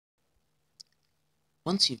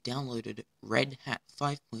Once you've downloaded redhat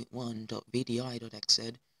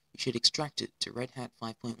 5.1.vdi.xz, you should extract it to redhat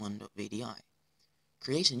 5.1.vdi.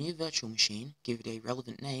 Create a new virtual machine, give it a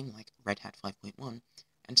relevant name like Red Hat 5.1,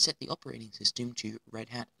 and set the operating system to Red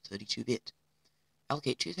Hat 32-bit.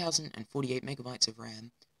 Allocate 2048 MB of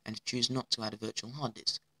RAM, and choose not to add a virtual hard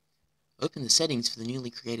disk. Open the settings for the newly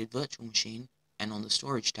created virtual machine, and on the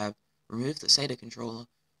Storage tab, remove the SATA controller,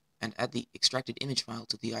 and add the extracted image file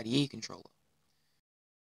to the IDE controller.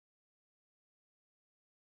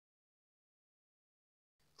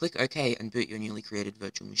 Click OK and boot your newly created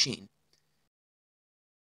virtual machine.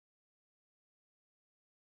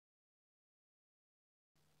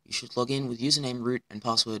 You should log in with username, root, and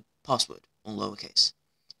password, all lowercase.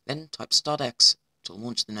 Then type startx to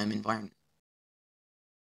launch the GNOME environment.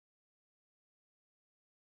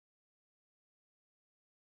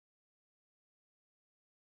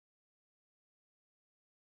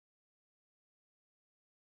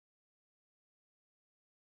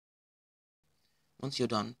 Once you're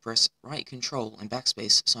done, press right Ctrl and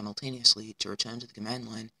backspace simultaneously to return to the command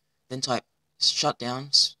line, then type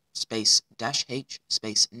shutdown space -h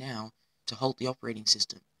space now to halt the operating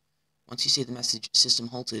system. Once you see the message system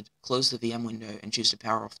halted, close the VM window and choose to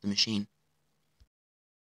power off the machine.